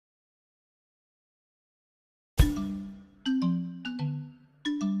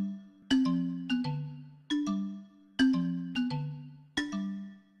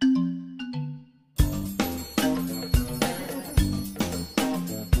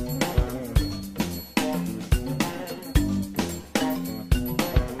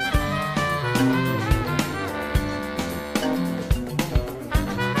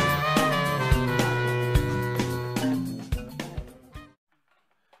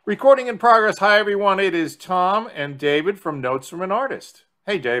Recording in progress. Hi, everyone. It is Tom and David from Notes from an Artist.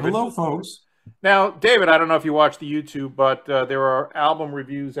 Hey, David. Hello, folks. Now, David, I don't know if you watch the YouTube, but there are album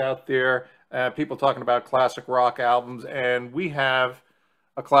reviews out there, people talking about classic rock albums, and we have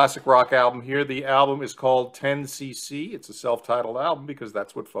a classic rock album here. The album is called 10cc. It's a self-titled album because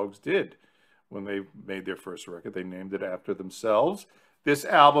that's what folks did when they made their first record. They named it after themselves. This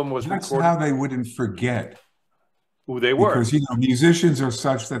album was That's recorded how they wouldn't forget, who they were. because musicians are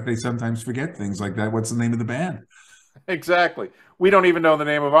such that they sometimes forget things like that. What's the name of the band? Exactly. We don't even know the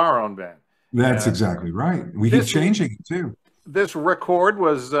name of our own band. That's exactly right. We keep changing it too. This record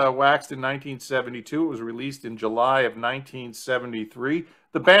was waxed in 1972. It was released in July of 1973.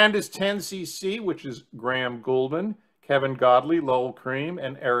 The band is 10cc, which is Graham Gouldman, Kevin Godley, Lowell Cream,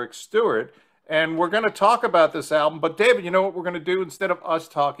 and Eric Stewart. And we're going to talk about this album. But David, you know what we're going to do? Instead of us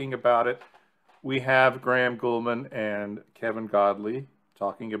talking about it, we have Graham Gouldman and Kevin Godley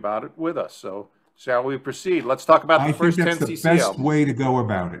talking about it with us. So shall we proceed? Let's talk about the first 10cc album. I think that's the best way to go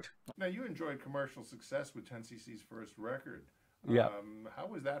about it. Now, you enjoyed commercial success with 10cc's first record. Yeah. How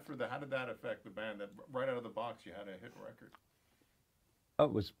was that how did that affect the band? That right out of the box you had a hit record? Oh,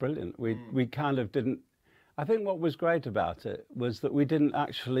 it was brilliant. We kind of didn't. I think what was great about it was that we didn't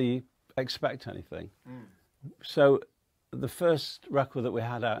actually expect anything. So the first record that we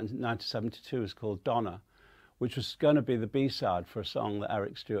had out in 1972 was called Donna, which was going to be the B-side for a song that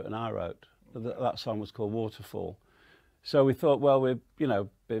Eric Stewart and I wrote. That song was called Waterfall. So we thought, well, we're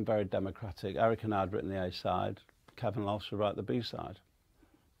being very democratic. Eric and I had written the A-side. Kevin Lowell should write the B-side.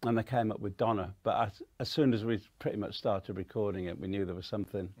 And they came up with Donna. But as soon as we pretty much started recording it, we knew there was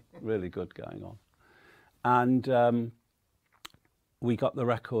something really good going on. And we got the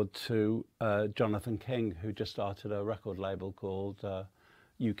record to Jonathan King, who just started a record label called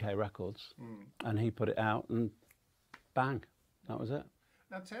UK Records. And he put it out and bang, that was it.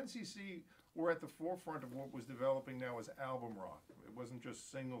 Now 10cc were at the forefront of what was developing now as album rock. It wasn't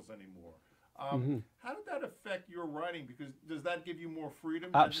just singles anymore. How did that affect your writing? Because does that give you more freedom?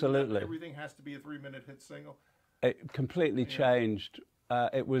 Absolutely. Everything has to be a 3-minute hit single? It completely changed.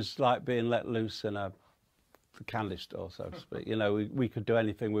 It was like being let loose in a candy store, so to speak. We could do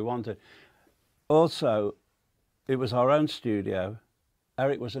anything we wanted. Also, it was our own studio.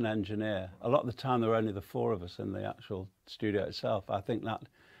 Eric was an engineer. A lot of the time there were only the four of us in the actual studio itself. I think that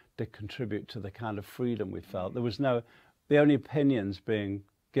did contribute to the kind of freedom we felt. There was the only opinions being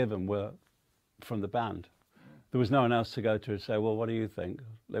given were from the band. There was no one else to go to and say, well, what do you think?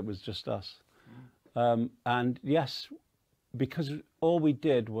 It was just us. And yes, because all we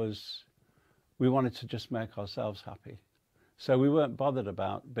did was we wanted to just make ourselves happy. So we weren't bothered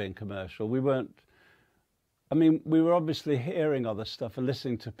about being commercial. We were obviously hearing other stuff and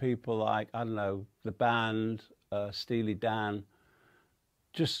listening to people like, I don't know, the band, Steely Dan,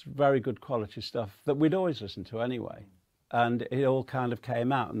 just very good quality stuff that we'd always listen to anyway. And it all kind of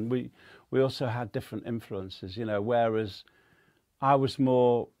came out. And we also had different influences, whereas I was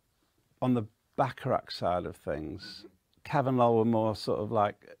more on the Bacharach side of things. Kevin Lowell were more sort of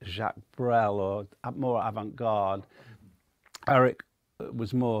like Jacques Brel or more avant-garde. Eric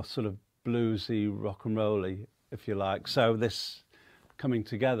was more sort of bluesy, rock and rolly, if you like. So this coming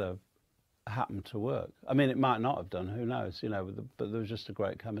together happened to work. I mean, it might not have done, who knows, but there was just a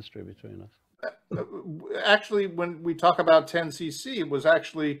great chemistry between us. Actually, when we talk about 10cc,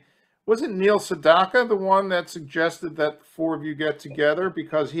 wasn't Neil Sedaka the one that suggested that four of you get together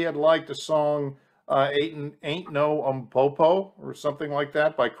because he had liked a song, Ain't No Popo or something like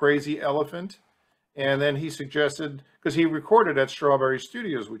that by Crazy Elephant? And then he suggested, because he recorded at Strawberry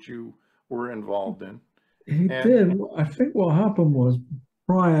Studios, which you were involved in. He did. I think what happened was,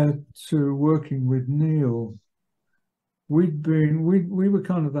 prior to working with Neil, we were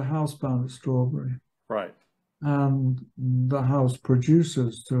kind of the house band at Strawberry. Right. And the house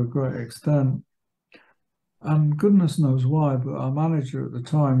producers to a great extent. And goodness knows why, but our manager at the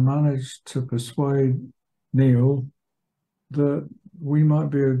time managed to persuade Neil that we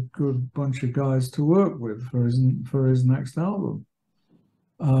might be a good bunch of guys to work with for his next album.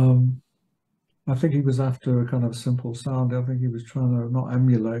 I think he was after a kind of simple sound. I think he was trying to not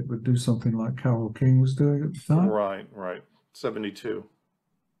emulate, but do something like Carole King was doing at the time. Right. 72.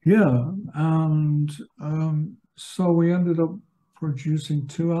 Yeah, and so we ended up producing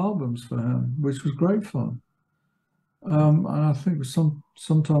 2 albums for him, which was great fun. And I think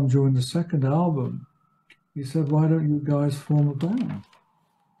sometime during the second album, he said, why don't you guys form a band?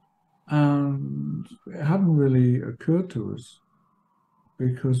 And it hadn't really occurred to us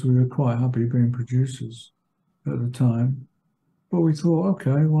because we were quite happy being producers at the time. But we thought,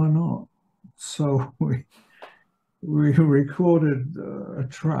 okay, why not? So we recorded a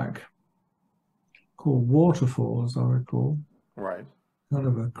track called Waterfall, as I recall. Right. Kind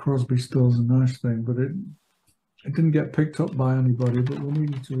of a Crosby, Stills and Nash thing, but it didn't get picked up by anybody. But we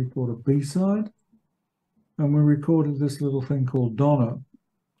needed to record a B-side, and we recorded this little thing called Donna,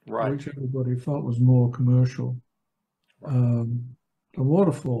 Right. which everybody felt was more commercial. A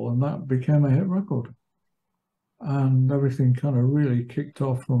Waterfall, and that became a hit record. And everything kind of really kicked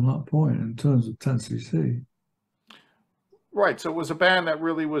off from that point in terms of 10cc. Right. So it was a band that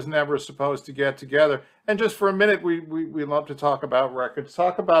really was never supposed to get together. And just for a minute, we love to talk about records.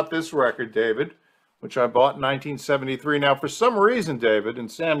 Talk about this record, David, which I bought in 1973. Now, for some reason, David, in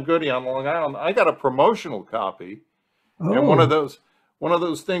Sam Goody on Long Island, I got a promotional copy. Oh. And one of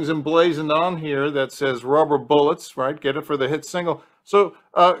those things emblazoned on here that says Rubber Bullets, right? Get it for the hit single. So,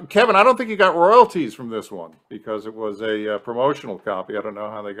 Kevin, I don't think you got royalties from this one because it was a promotional copy. I don't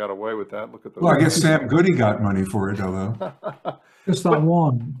know how they got away with that. Look at the. Well, I guess Sam Goody got money for it, although. Just that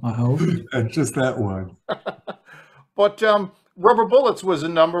one, I hope. Just that one. But Rubber Bullets was a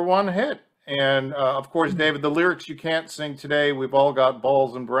 #1 hit. And, of course, David, the lyrics you can't sing today, we've all got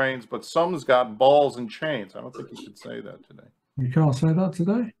balls and brains, but some's got balls and chains. I don't think you should say that today. You can't say that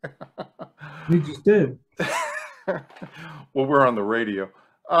today? You just did. Well, we're on the radio.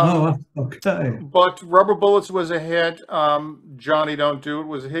 Okay. But Rubber Bullets was a hit. Johnny Don't Do It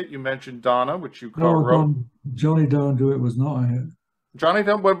was a hit. You mentioned Donna, which you co-wrote. Johnny Don't Do It was not a hit. Johnny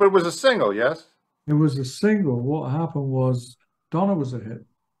Don't, but it was a single, yes? It was a single. What happened was Donna was a hit.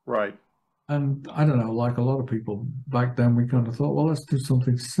 Right. And I don't know, like a lot of people back then, we kind of thought, well, let's do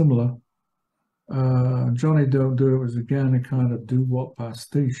something similar. Johnny Don't Do It was again a kind of doo-wop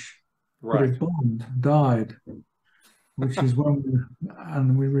pastiche. Right. But it bombed, died, which is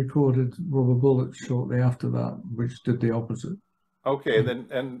when we recorded Rubber Bullets shortly after that, which did the opposite. Okay, then,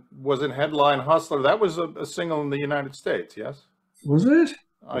 and was it Headline Hustler? That was a single in the United States, yes? Was it?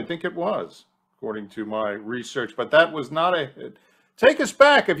 I think it was, according to my research, but that was not a hit. Take us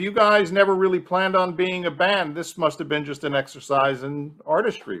back. If you guys never really planned on being a band, this must have been just an exercise in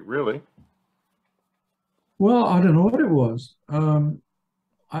artistry, really. Well, I don't know what it was.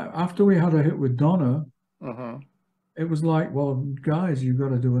 After we had a hit with Donna, it was like, well, guys, you've got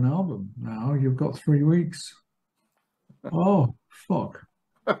to do an album now. You've got 3 weeks. Oh, fuck.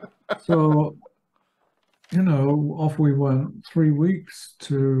 So, you know, off we went, 3 weeks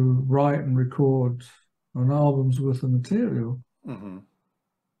to write and record an album's worth of material.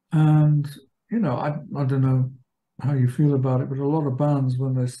 And, you know, I don't know how you feel about it, but a lot of bands,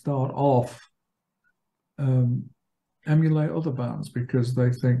 when they start off, emulate other bands because they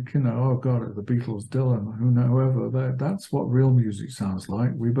think, you know, oh God, the Beatles, Dylan, whoever, that's what real music sounds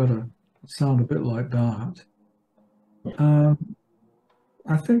like. We better sound a bit like that.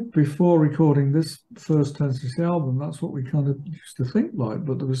 I think before recording this first 10cc album, that's what we kind of used to think like,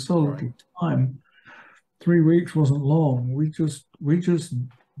 but there was so little time. 3 weeks wasn't long. We just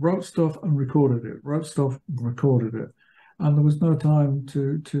wrote stuff and recorded it, and there was no time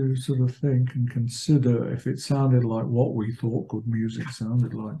to sort of think and consider if it sounded like what we thought good music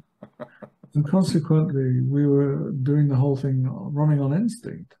sounded like. And consequently, we were doing the whole thing running on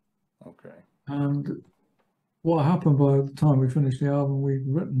instinct. Okay. And what happened by the time we finished the album, we'd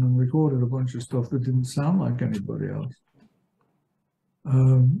written and recorded a bunch of stuff that didn't sound like anybody else.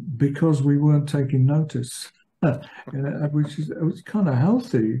 Because we weren't taking notice, which is it was kind of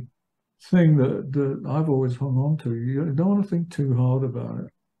healthy thing that I've always hung on to. You don't want to think too hard about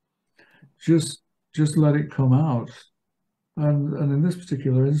it. Just let it come out. And in this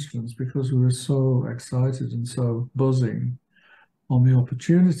particular instance, because we were so excited and so buzzing on the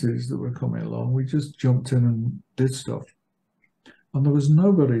opportunities that were coming along, we just jumped in and did stuff. And there was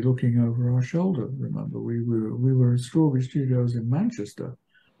nobody looking over our shoulder. Remember, we were at Strawberry Studios in Manchester,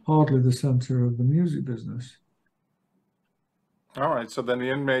 hardly the center of the music business. All right. So then the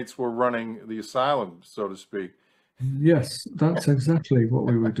inmates were running the asylum, so to speak. Yes, that's exactly what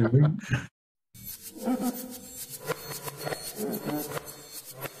we were doing.